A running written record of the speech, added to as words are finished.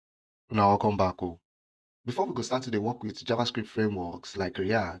Now welcome back. Before we go start to work with JavaScript frameworks like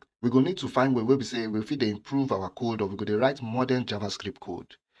React, we go need to find where we say we fit dey improve our code, or we go dey write modern JavaScript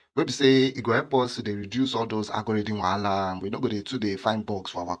code. Where we say it go help us to reduce all those algorithm wahala, and we not go to find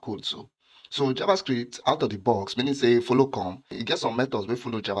bugs for our code. So JavaScript out of the box, meaning say follow come, it get some methods we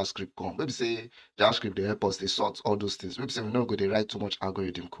follow JavaScript come. Maybe say JavaScript they help us they sort all those things. Maybe say we not go to write too much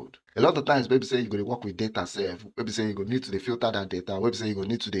algorithm code. A lot of times, maybe say you go to work with data self. Maybe say you go need to filter that data. Maybe say you go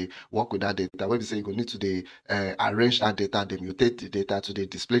need to work with that data. Maybe say you go need to arrange that data, they mutate the data to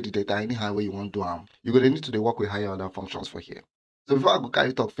display the data anyhow way you want to do. You gonna need to work with higher order functions for here. So before I go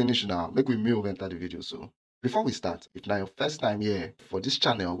carry talk finish now, make we move enter the video. So before we start, if now your first time here for this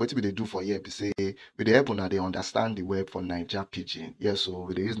channel, what we do for here be say we dey help una dey understand the web for Naija Pidgin. Yes, so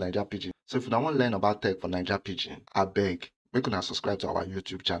we dey use Naija Pidgin. So if you want to learn about tech for Naija Pidgin, I beg make una subscribe to our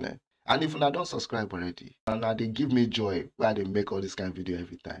YouTube channel. And if una don't subscribe already, and they give me joy where they make all this kind of video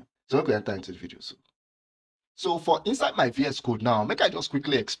every time. So we go enter into the video. So for inside my VS Code now, make I just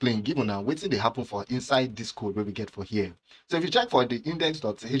quickly explain, give una wetin dey happen for inside this code where we get for here. So if you check for the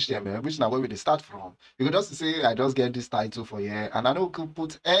index.html, which now where we dey start from, you can just say I just get this title for here, and I don't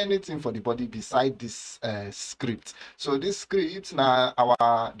put anything for the body beside this script. So this script now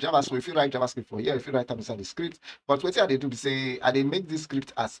our JavaScript, if you write JavaScript for here, if you write them inside the script, but what I do be say I dey make this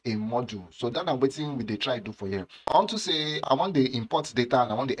script as a module. So that I'm waiting with the try do for here. I want to say I want the import data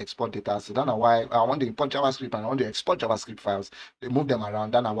and I want the export data. So that's why I want the import JavaScript and I want to export JavaScript files. They move them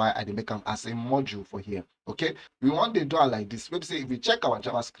around. That's why I make them as a module for here. Okay, we want to do it like this. Maybe say if we check our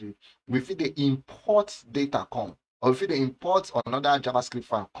JavaScript, we fit the import data come, or if we import another JavaScript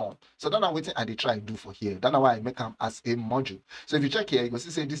file come. So that's what I try to do for here. That's why I make them as a module. So if you check here, you will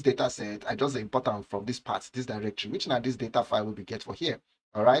see say this data set, I just import them from this part, this directory, which now this data file will be get for here.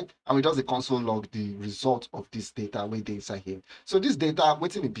 All right, and we just the console log the result of this data way they inside here. So this data,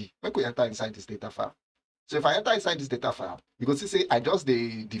 waiting it be, make we enter inside this data file. So if I enter inside this data file, you can see say I just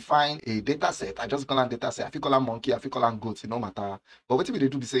define a data set. I just call a data set. I feel call a monkey, I feel call a goat, it no matter. But what we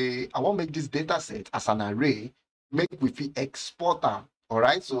do be say I want to make this data set as an array, make we fit export them. All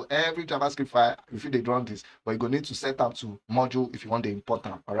right, so every JavaScript file, if you run this, but you're going to need to set them to module if you want to import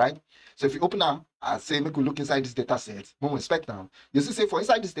them. All right, so if you open them, I say make we look inside this data set, when we inspect them, you see say for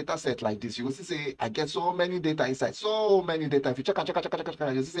inside this data set like this, you will see say I get so many data inside, so many data. If you check,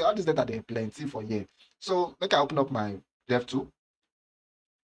 you see say all this data they plenty for here. So make I open up my dev tool.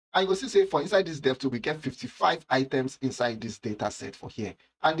 And you will see say for inside this dev tool, we get 55 items inside this data set for here.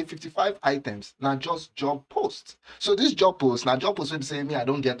 And the 55 items now just job post. So this job post, now job post will say me, I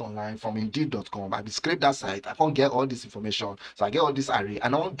don't get online from indeed.com. I be scrape that site, I can't get all this information. So I get all this array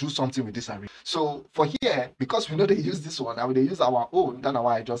and I want to do something with this array. So for here, because we know they use this one, and they use our own, that's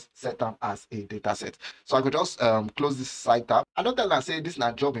why I just set them as a data set. So I could just close this site tab. I don't tell them say this is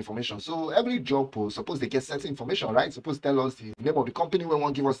not job information. So every job post, suppose they get certain information, right? Suppose tell us the name of the company we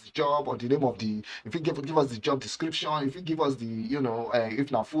want to give us the job, or the name of the, if you give us the job description, if you give us the, you know,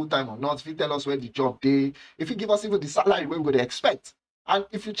 if not full time or not, if you tell us where the job day, if you give us even the salary where we're going to expect. And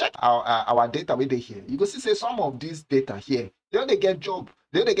if you check our data where they here, you go see say some of these data here, they only get job,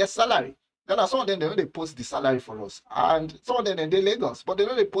 they only get salary. Then some of them they only post the salary for us, and some of them they Lagos, but they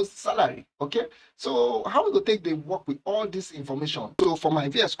only post the salary. Okay, so how we go take the work with all this information? So for my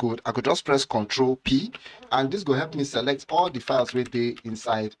VS Code, I could just press Ctrl P, and this will help me select all the files where they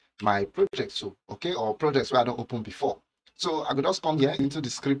inside my project. So okay, or projects where I don't open before. So I could just come here into the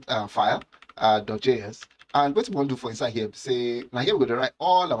script file .js, and what we want to do for inside here, say now here we're going to write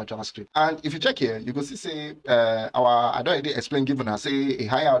all our JavaScript. And if you check here, you can see say I don't already explain given us say a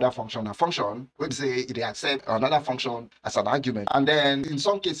higher order function, a function where say it accept another function as an argument, and then in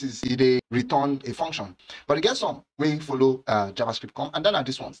some cases it return a function. But it gets some way follow JavaScript come, and then are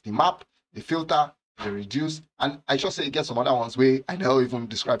these ones: the map, the filter, the reduce, and I should say get some other ones where I never even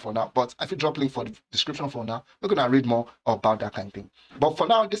describe for now, but if you drop link for the description for now, we're gonna read more about that kind of thing. But for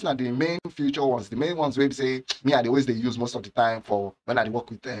now, these are the main future ones, the main ones where say me are the ways they use most of the time for when I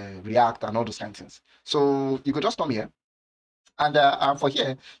work with React and all those kind of things. So you could just come here, and for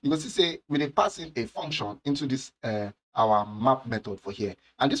here you can see say we pass in a function into this our map method for here,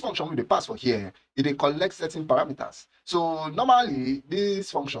 and this function will pass for here, it collect certain parameters. So normally this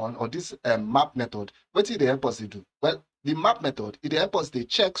function or this map method, what did they help us to do? Well, the map method, it help us to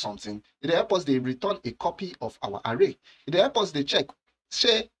check something, it help us to return a copy of our array, it help us to check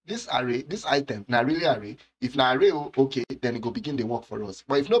say this array, this item now really array. If na array okay, then it go begin the work for us.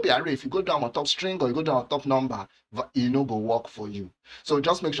 But if not be array, if you go down on top string or you go down on top number, it no go work for you. So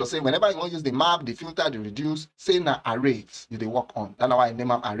just make sure say whenever you want to use the map, the filter, the reduce, say na arrays you they work on. That's why I name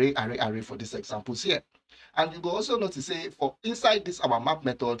them array for these examples here. And you go also notice say for inside this our map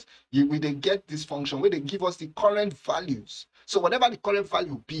method, we dey get this function where they give us the current values. So whatever the current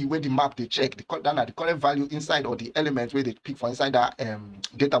value be where the map they check, the current value inside or the element where they pick for inside that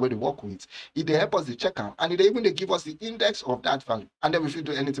data where they work with, it they help us to check them, and they give us the index of that value, and then we feel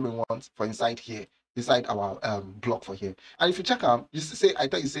do anything we want for inside here, inside our block for here. And if you check them, you see I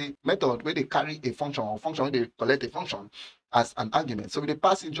thought you say method where they carry a function or function where they collect a function as an argument. So they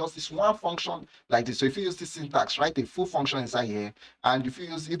pass in just this one function like this. So if you use this syntax, write a full function inside here, and if you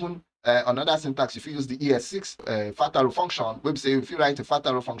use even another syntax, if you use the ES6 fact arrow function, where we say if you write a fact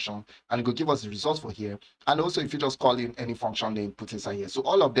arrow function and it will give us the results for here, and also if you just call in any function they put inside here. So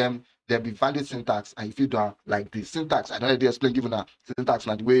all of them, there'll be valid syntax, and if you do like the syntax, I don't already explain given a syntax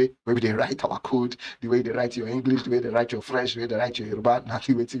now the way maybe they write our code, the way they write your English, the way they write your French, the way they write your Yoruba, not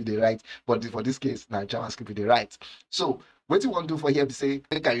the way they write, but for this case, now JavaScript they write. So what you want to do for here, we say,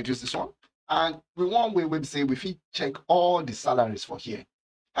 can I reduce this one? And we want way we say we check all the salaries for here.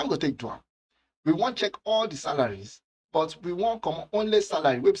 I'm going to take one. We want check all the salaries, but we want come only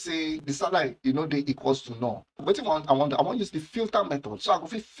salary. We say the salary, they equals to null. What you want? I want to use the filter method. So I go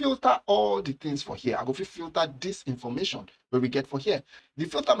filter all the things for here. I go filter this information where we get for here. The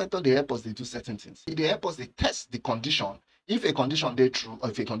filter method they help us they do certain things. They help us they test the condition if a condition they true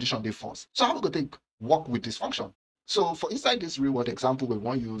or if a condition they false. So how we go take work with this function? So for inside this real world example we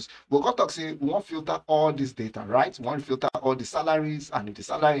want use, we're going to talk say we want filter all this data, right? We want to filter all the salaries, and if the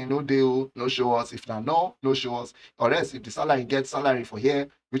salary no show us, if no show us, or else if the salary gets salary for here,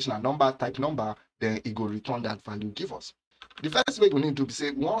 which na number type number, then it go return that value give us. The first way we need to be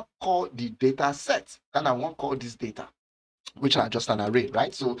say we want call the data set, and I want call this data, which are just an array,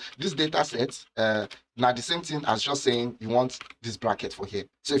 right? So this data set now the same thing as just saying you want this bracket for here.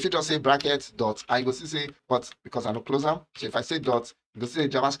 So if you just say bracket dot, I go say, but because I no close them, so if I say dot, you go say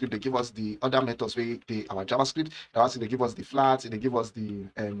JavaScript, they give us the other methods where our JavaScript they give us the flat, they give us the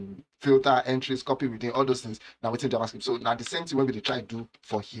filter entries, copy within, all those things now within JavaScript. So now the same thing when we try to do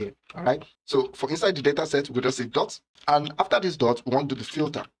for here. All right. So for inside the data set, we go just say dot, and after this dot, we want to do the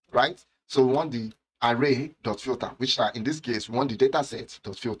filter, right? So we want the array.filter, which are in this case we want the data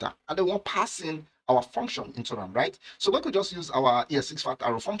set.filter, and then we want passing our function into them, right? So we could just use our ES6 fact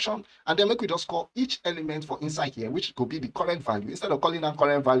arrow function, and then we could just call each element for inside here, which could be the current value. Instead of calling that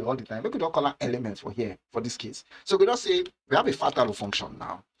current value all the time, we could just call an element for here for this case. So we just say we have a fact arrow function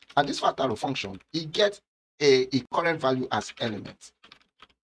now, and this fact arrow function it gets a current value as element.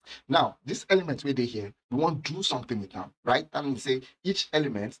 Now, this element where they here, we want to do something with them, right? That means say each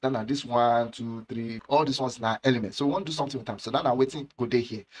element, then are this 1, 2, 3, all these ones now elements. So we want to do something with them. So then I'm waiting go there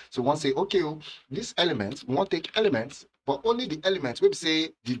here. So we want to say, okay, this element, we want to take elements, but only the elements where we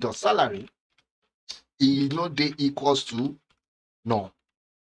say the dot salary, they equals to null.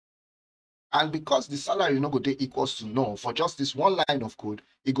 And because the salary go dey equals to null for just this one line of code,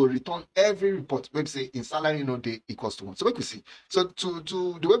 it go return every report where we say in salary dey equals to 1. So make we see. So to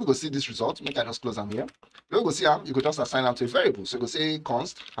the way we go see this result, make I just close them here. The way we go see them, you could just assign them to a variable. So you go say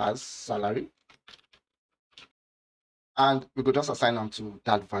const has salary, and we could just assign them to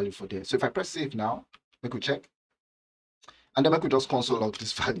that value for there. So if I press save now, make we check, and then we could just console log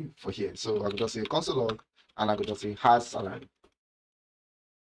this value for here. So I could just say console log, and I could just say has salary.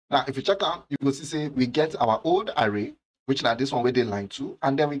 Now, if you check out, you will see say we get our old array, which now this one where they line 2,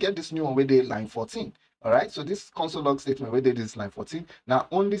 and then we get this new one where they line 14. All right, so this console log statement where they this line 14. Now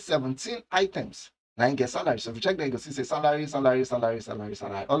only 17 items now get salary. So if you check there, you will see say salary.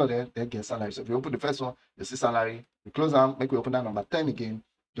 All of them they get salary. So if you open the first one, you see salary. We close them, make we open that number 10 again.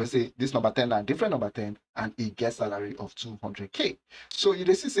 You say this number 10 and different number 10, and it gets salary of 200k. So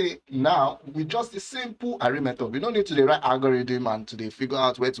you see say now with just the simple array method, we don't need to write algorithm and to figure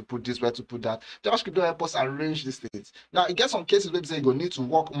out where to put this, where to put that. JavaScript will help us arrange these things. Now it gets some cases where you go need to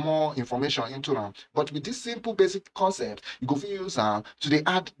work more information into them, but with this simple basic concept, you go use to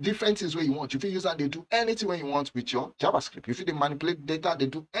add different things where you want. If you use that, they do anything where you want with your JavaScript. If you manipulate data, they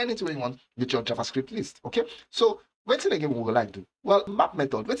do anything where you want with your JavaScript list. Okay, so what's again we would like to do? Well, map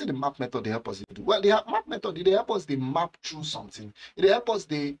method. What's the map method they help us do? Well, the map method they help us map through something. It help us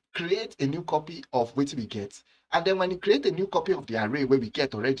create a new copy of what we get. And then when you create a new copy of the array where we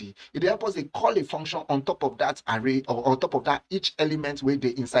get already, it help us call a function on top of that array, or on top of that each element where they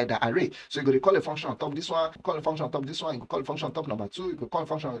inside the array. So you go to call a function on top of this one, call a function on top of this one, you can call a function on top number 2, you can call a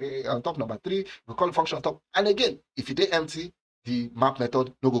function on top number 3, you can call a function on top. And again, if it is empty, the map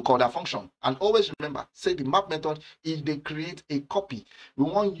method no go call that function. And always remember, say the map method is they create a copy. We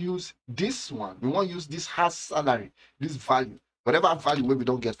want to use this one. We want to use this has salary, this value, whatever value where we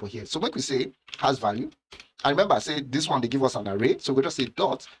don't get for here. So when we say has value, and remember, say this one they give us an array. So we just say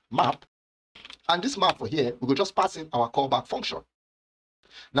dot map And this map for here, we go just pass in our callback function.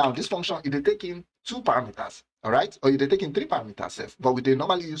 Now, this function, it take in 2 parameters, all right? Or it take in 3 parameters, but we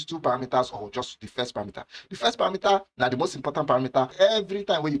normally use 2 parameters or just the first parameter. The first parameter, now the most important parameter. Every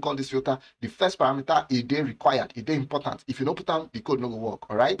time when you call this filter, the first parameter is required, it important. If you don't put down, the code no go work,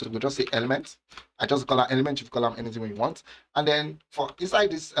 all right? So we'll just say element. I just call an element, you call them anything when you want. And then for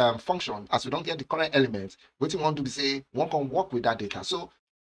inside this function, as we don't get the current element, what you want to be say, one can work with that data. So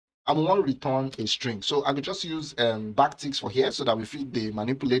I want to return a string. So I could just use backticks for here so that we fit they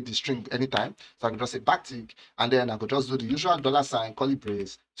manipulate the string anytime. So I could just say backtick, and then I could just do the usual $ curly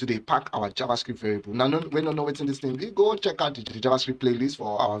brace to they pack our JavaScript variable. Now, when you know what's in this thing, we go check out the JavaScript playlist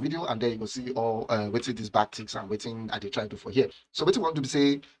for our video, and then you will see all what's in these backticks and waiting I try to do for here. So what you want to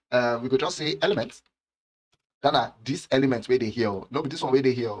say, we could just say elements. Then this element where they here, no, but this one where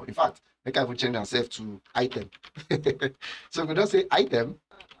they here. In fact, make I will change ourselves to item. So we could just say item,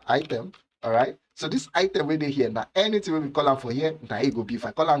 all right? So this item where they here, now anything we call them for here, now it go be. If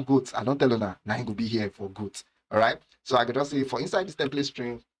I call them goats, I don't tell you now it go be here for goats, all right? So I could just say for inside this template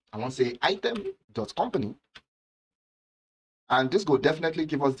string, I want to say item.company. And this will definitely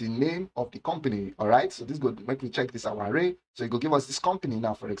give us the name of the company, all right? So this will make me check this our array. So it will give us this company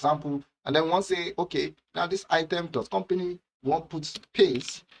now, for example. And then we'll say, okay, now this item.company, we'll put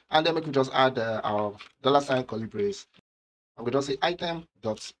space, and then we can just add our $ curly brace. And we'll just say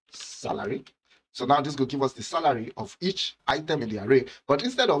item.salary. So now this will give us the salary of each item in the array. But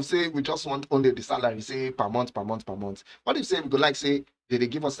instead of say we just want only the salary, say per month, what if say we go like say they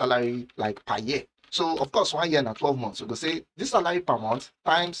give us salary like per year? So of course 1 year and 12 months. So we go say this salary per month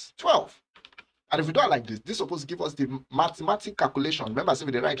times 12. And if we do it like this, this is supposed to give us the mathematical calculation. Remember, I said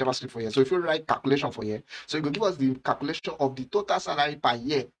we write JavaScript for here. So if you write calculation for here, so it will give us the calculation of the total salary per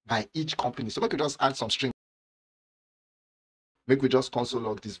year by each company. So we could just add some string. Make we just console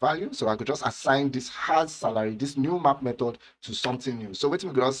log this value. So I could just assign this has salary, this new map method to something new. So what we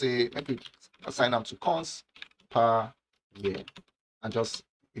could just say, make we assign them to cons per year and just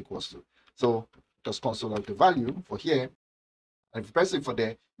equals to. So just console log the value for here. And if you press it for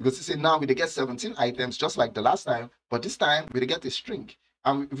there, you can see now we get 17 items just like the last time, but this time we get a string.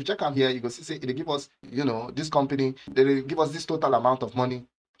 And if you check on here, you can see it give us, you know, this company, they give us this total amount of money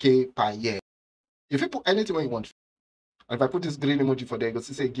K per year. If you put anything where you want, and if I put this green emoji for there, you can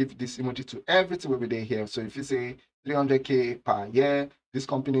see give this emoji to everything we do here. So if you say 300K per year, this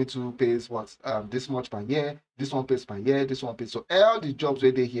company too pays what this much per year, this one pays per year, this one pays. So all the jobs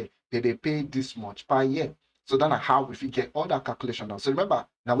where they here, they pay this much per year. So that's how we get all that calculation now. So remember,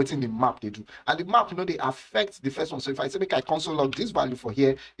 now within the map they do. And the map, you know, they affect the first one. So if I say make I console log this value for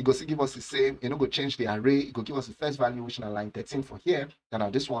here, it goes to give us the same, you know, go change the array, it will give us the first value, which is line 13 for here,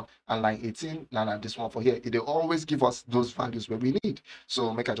 then this one, and line 18, then this one for here. It will always give us those values where we need.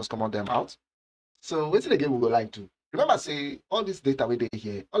 So make I just comment them out. So what's it again we would like to? Remember, say all this data we they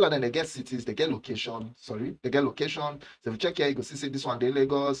here, all of them they get cities, they get location. They get location. So if you check here, you can see this one they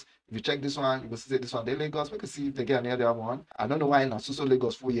Lagos. If you check this one, you can see this one they Lagos. We can see if they get any other one. I don't know why in so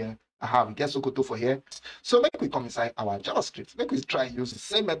Lagos full year. We get Sokoto for here. So make we come inside our JavaScript. Make we try use the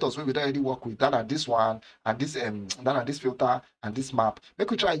same methods we already work with. That are this one and this that are this filter and this map. Make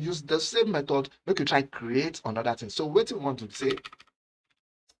we try use the same method. Make we try create another thing. So what do we want to say?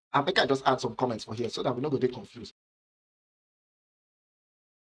 I make I just add some comments for here so that we don't get confused.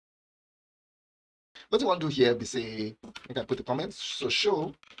 What you want to do here be say, I can put the comments. So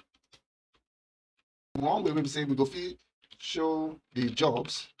show one way we say we go show the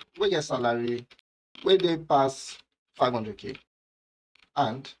jobs where your salary where they pass 500K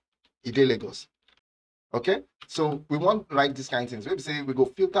and it Lagos. Okay, so we want to write this kind of things. We say we go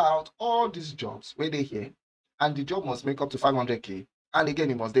filter out all these jobs where they here, and the job must make up to 500K, and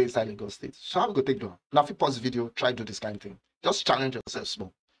again it must be inside Lagos State. So how we go take down? Now if you pause the video, try to do this kind of thing. Just challenge yourself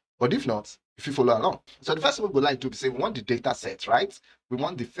small. But if not, if you follow along. So the first thing we would like to say, we want the data set, right? We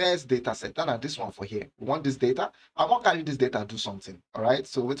want the first data set, and this one for here. We want this data. I want to carry this data and do something. All right.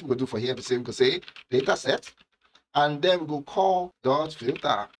 So what we go do for here, we go say data set, and then we go call dot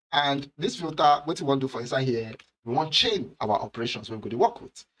filter. And this filter, what we want to do for inside here, we want to chain our operations we're going to work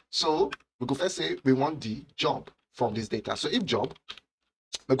with. So we go first say we want the job from this data. So if job,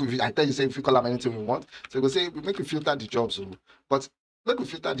 I tell you say if you call them anything we want. So we go say we make we filter the jobs, but when we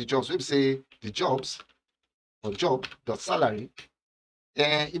filter the jobs, we say the jobs or job.salary.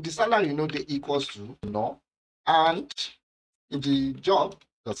 And if the salary you know they equals to no, and if the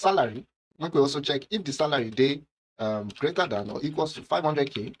job.salary, we can also check if the salary they greater than or equals to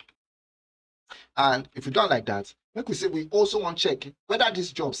 500K, And if we don't like that, like we say, we also want to check whether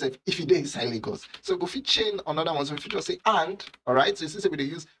this job safe if it is inside Lagos. So go fit chain another one. So if you just say and, all right. So you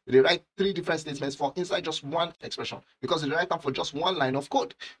see, we write 3 different statements for inside just one expression because we write them for just one line of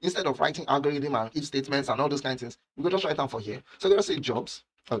code instead of writing algorithm and if statements and all those kinds of things. We go just write them for here. So we're gonna say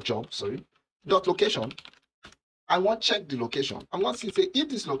dot location. I want to check the location. I'm going to say if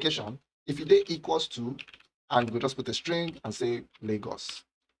this location, if it equals to, and we'll just put a string and say Lagos.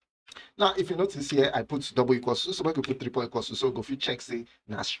 Now, if you notice here, I put double equals to, so we could put triple equals to, so go fit check, say,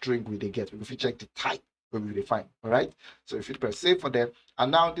 now string we they get. We go fit check the type where we define, all right? So if you press save for them, and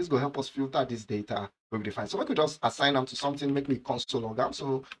now this will help us filter this data where we define. So we could just assign them to something, make we console log out.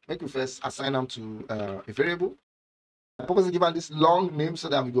 So make we first assign them to a variable. I purposely given this long name so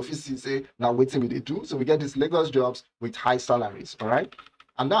that we go fit see, say, now waiting we they do. So we get this Lagos jobs with high salaries, all right?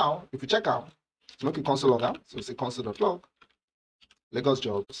 And now, if we check out, so make we console log out. So we say console.log, Lagos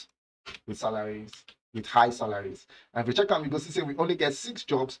jobs with salaries, with high salaries. And if we check out, we go see, say we only get 6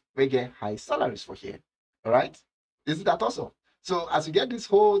 jobs, we get high salaries for here. All right? Isn't that awesome? So as we get this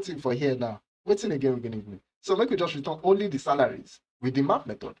whole thing for here now, what's in again we're gonna give me? So make we just return only the salaries with the map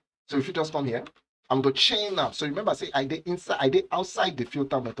method. So if you just come here, I'm going to chain now. So remember, say I did outside the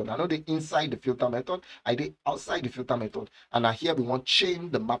filter method. I know they inside the filter method. I did outside the filter method. And now here we want chain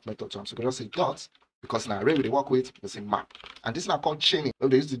the map method. So we just say dot, because now array we work with, we say map. And this is now called chaining.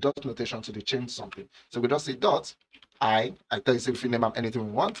 They use the dot notation to change something. So we just say dot, I tell you, say if we name up anything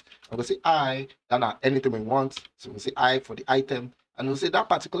we want. I'm going to say I, then anything we want. So we say I for the item. And we'll say that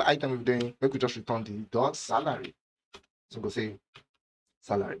particular item we're doing, we could just return the dot salary. So we'll say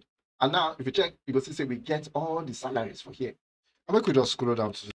salary. And now, if you check, you will see say we get all the salaries for here. And make we just scroll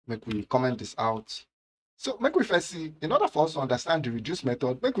down to make we comment this out. So make we first see, in order for us to understand the reduce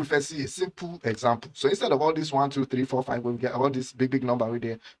method, make we first see a simple example. So instead of all this 1, 2, 3, 4, 5, when we get all this big number right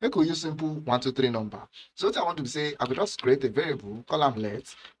there, make we use simple 1, 2, 3 number. So what I want to say, I could just create a variable, call them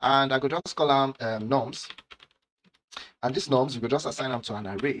let, and I could just call them norms. And these norms, we could just assign them to an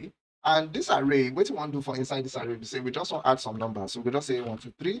array. And this array, what you want to do for inside this array, we say we just want to add some numbers. So we could just say 1,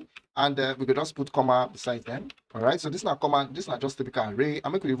 2, 3, and we could just put comma beside them. All right. So this is not comma, this is not just typical array.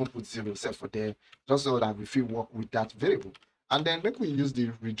 And we could even put 0 set for there, just so that we feel work with that variable. And then make we use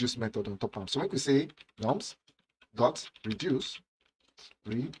the reduce method on top of them. So make we say norms dot reduce,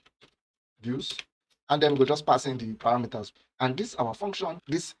 and then we could just pass in the parameters. And this our function,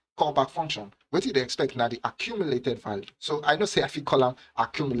 this callback function, what did they expect now? The accumulated value. So I know say if you call them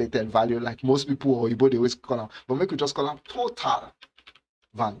accumulated value like most people or Igbo they always call them, but make we just call them total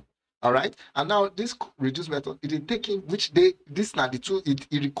value. All right. And now this reduce method, it is taking which they this now the two it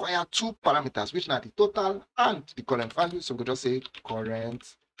require 2 parameters, which now the total and the current value. So we could just say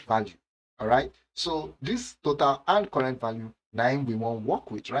current value. All right. So this total and current value 9 we want to work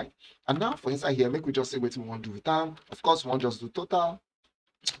with, right? And now for inside here, make we just say what we want to do with them. Of course, we want just do total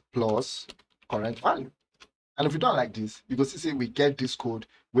plus current value. And if we don't like this, you go see say we get this code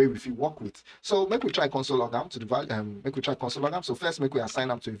where we feel work with. So make we try console log them to the value. Make we try console log them. So first make we assign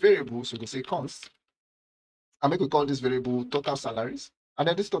them to a variable. So we go say const, and make we call this variable total salaries. And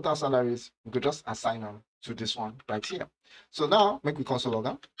then this total salaries, we could just assign them to this one right here. So now make we console log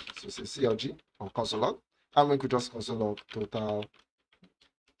them. So say CLG or console log, and make we just console log total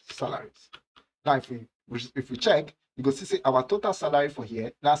salaries. Now if we check, you go see say our total salary for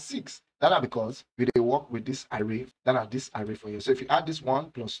here now 6. That are because we they work with this array, that are this array for here. So if you add this 1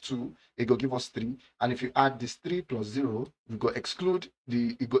 plus 2, it go give us 3. And if you add this 3 plus 0, we go exclude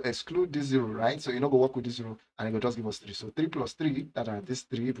this 0, right? So you know go work with this 0 and it will just give us 3. So 3 plus 3, that are this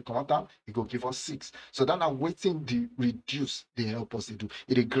 3, if we come out down, it will give us 6. So that are waiting the reduce they help us to do.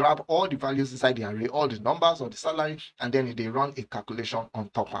 It grab all the values inside the array, all the numbers or the salary, and then they run a calculation on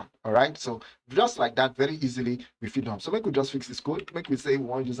top of. All right. So just like that, very easily we feed them. So make we just fix this code. Make we say we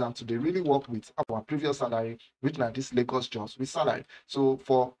want to use them to they really work with our previous salary, which now this Lagos jobs with salary. So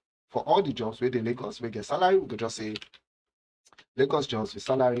for all the jobs where the Lagos we get salary, we could just say Lagos jobs with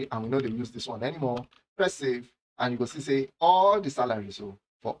salary, and we know they use this one anymore. Press save, and you go see say all the salaries. So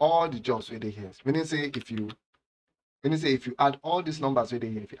for all the jobs where they here, meaning say if you add all these numbers where they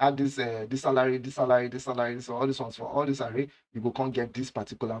here, if you add this salary, so all these ones for all this array, you go can't get this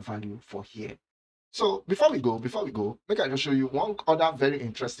particular value for here. So before we go, make I just show you one other very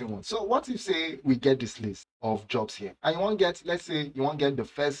interesting one. So what if say we get this list of jobs here, and you want to get, let's say you want to get the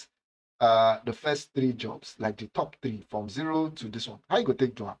first 3 jobs, like the top 3 from 0 to this one. How you go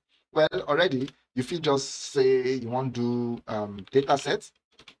take one? Well, already you feel just say you want to do data sets,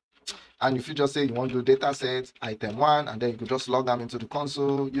 and if you just say you want to do data set item 1, and then you could just log them into the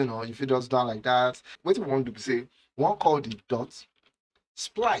console, you know, if you just done like that. What we want to say, we want to call the dot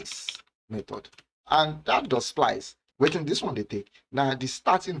splice method. And that does splice. Waiting this one they take. Now the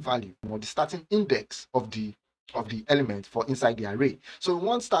starting value or the starting index of the element for inside the array. So we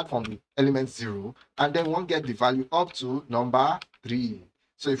want start from the element 0 and then we want get the value up to number 3.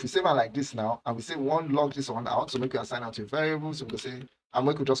 So if we save it like this now and we say we want log this one out, so make we assign out to a variable. So we say, and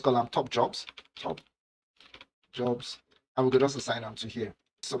we could just call them top jobs, and we could just assign them to here.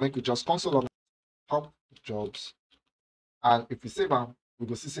 So make we just console of top jobs, and if we save them, we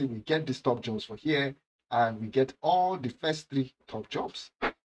go see say we get these top jobs for here, and we get all the first 3 top jobs.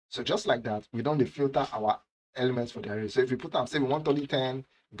 So just like that, we don't filter our elements for the array. So if we put them, say we want only 10,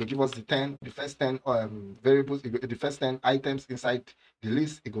 it will give us the first 10 variables, the first 10 items inside the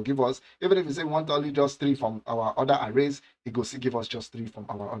list. It will give us, even if we say we want only just 3 from our other arrays, it will still give us just 3 from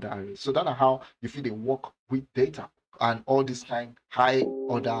our other arrays. So that's how you feel they work with data and all these kind high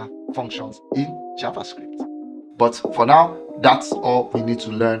order functions in JavaScript. But for now, that's all we need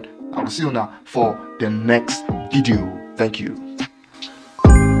to learn. I will see you now for the next video. Thank you.